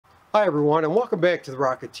Hi everyone, and welcome back to the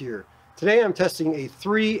Rocketeer. Today I'm testing a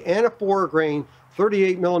 3 and a 4 grain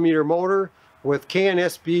 38mm motor with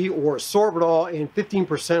KNSB or sorbitol and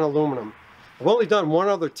 15% aluminum. I've only done one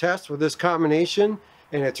other test with this combination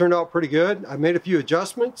and it turned out pretty good. I made a few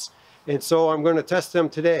adjustments and so I'm going to test them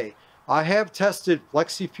today. I have tested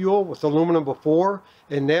flexi fuel with aluminum before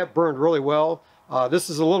and that burned really well. This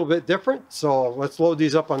is a little bit different, so let's load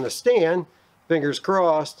these up on the stand. Fingers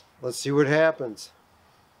crossed. Let's see what happens.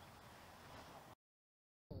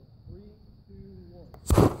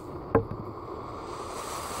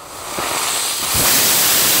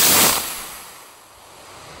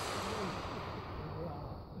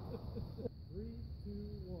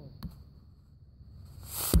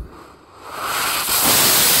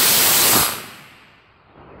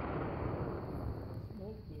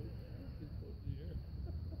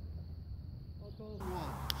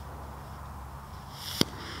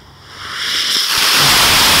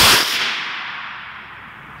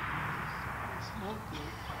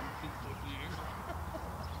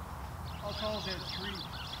 I'll call that tree.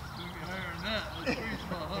 It's going to be higher than that. The tree's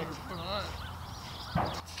about 100 foot high.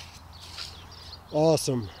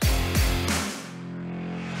 Awesome.